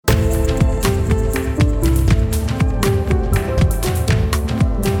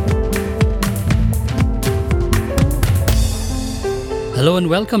Hello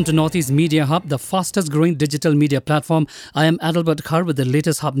and welcome to Northeast Media Hub, the fastest growing digital media platform. I am Adalbert Khar with the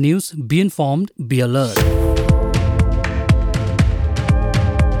latest Hub news. Be informed, be alert.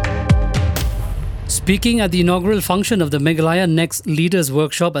 Speaking at the inaugural function of the Meghalaya Next Leaders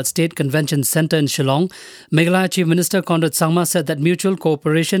Workshop at State Convention Centre in Shillong, Meghalaya Chief Minister Conrad Sangma said that mutual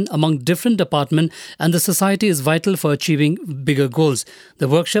cooperation among different departments and the society is vital for achieving bigger goals. The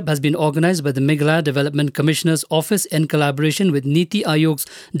workshop has been organised by the Meghalaya Development Commissioner's Office in collaboration with Niti Aayog's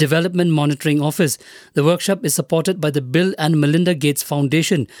Development Monitoring Office. The workshop is supported by the Bill and Melinda Gates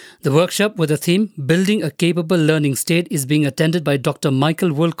Foundation. The workshop with the theme Building a Capable Learning State is being attended by Dr. Michael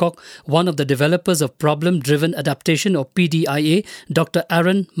Woolcock, one of the developers of Problem-Driven Adaptation or PDIA, Dr.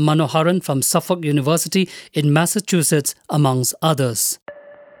 Aaron Manoharan from Suffolk University in Massachusetts, amongst others.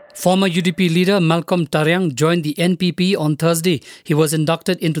 Former UDP leader Malcolm Tariang joined the NPP on Thursday. He was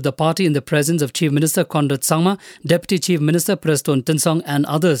inducted into the party in the presence of Chief Minister Conrad Sangma, Deputy Chief Minister Preston Tinsong and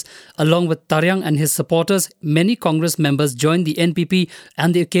others. Along with Tariang and his supporters, many Congress members joined the NPP,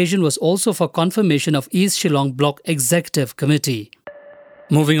 and the occasion was also for confirmation of East Shillong Block Executive Committee.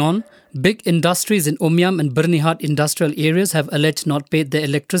 Moving on, big industries in Umyam and Birnihat industrial areas have alleged not paid their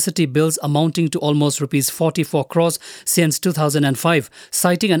electricity bills amounting to almost Rs 44 crores since 2005.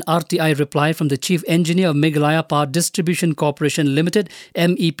 Citing an RTI reply from the Chief Engineer of Meghalaya Power Distribution Corporation Limited,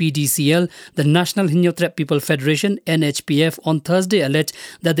 MEPDCL, the National Hinyotrep People Federation, NHPF, on Thursday alleged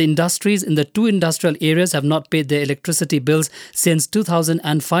that the industries in the two industrial areas have not paid their electricity bills since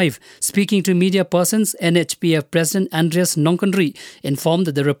 2005. Speaking to media persons, NHPF President Andreas Nonkandri informed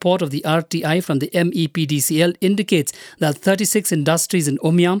that the report of the RTI from the MEPDCL indicates that 36 industries in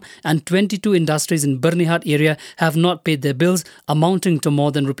Umyam and 22 industries in Birnihat area have not paid their bills, amounting to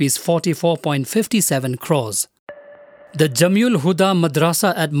more than Rs 44.57 crores. The Jamiul Huda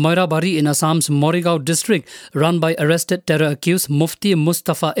Madrasa at Moirabari in Assam's Morigao district, run by arrested terror-accused Mufti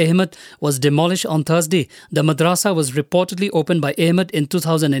Mustafa Ahmed, was demolished on Thursday. The madrasa was reportedly opened by Ahmed in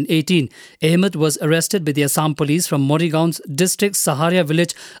 2018. Ahmed was arrested by the Assam police from Morigaon's district Saharia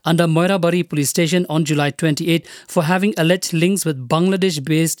village under Moirabari police station on July 28 for having alleged links with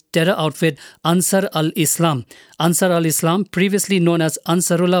Bangladesh-based terror outfit Ansar al-Islam. Ansar al-Islam, previously known as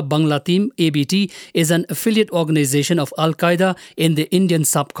Ansarullah Bangla Team ABT, is an affiliate organization of Al-Qaeda in the Indian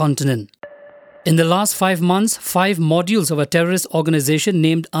subcontinent. In the last 5 months, 5 modules of a terrorist organization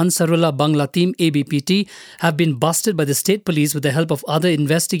named Ansarullah Bangla Team ABPT have been busted by the state police with the help of other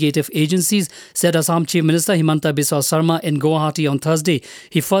investigative agencies, said Assam Chief Minister Himanta Biswa Sarma in Guwahati on Thursday.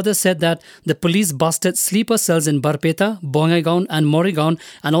 He further said that the police busted sleeper cells in Barpeta, Bongaigaon and Morigaon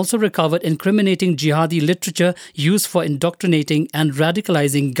and also recovered incriminating jihadi literature used for indoctrinating and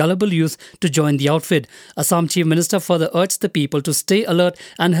radicalizing gullible youth to join the outfit. Assam Chief Minister further urged the people to stay alert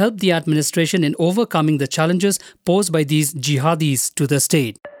and help the administration in overcoming the challenges posed by these jihadis to the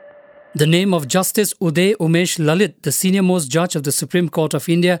state. The name of Justice Uday Umesh Lalit, the senior-most judge of the Supreme Court of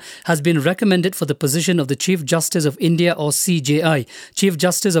India, has been recommended for the position of the Chief Justice of India or CJI. Chief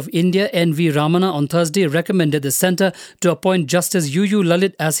Justice of India N.V. Ramana on Thursday recommended the centre to appoint Justice U.U.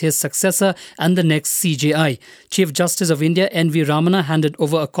 Lalit as his successor and the next CJI. Chief Justice of India N.V. Ramana handed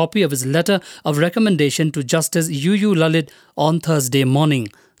over a copy of his letter of recommendation to Justice U.U. Lalit on Thursday morning.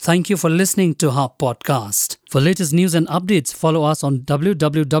 Thank you for listening to Hub Podcast. For latest news and updates, follow us on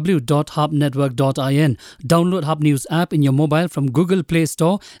www.hubnetwork.in. Download Hub News app in your mobile from Google Play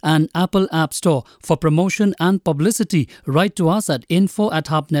Store and Apple App Store. For promotion and publicity, write to us at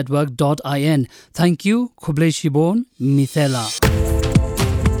info@hubnetwork.in. Thank you. Kublai Shibon, Mithela.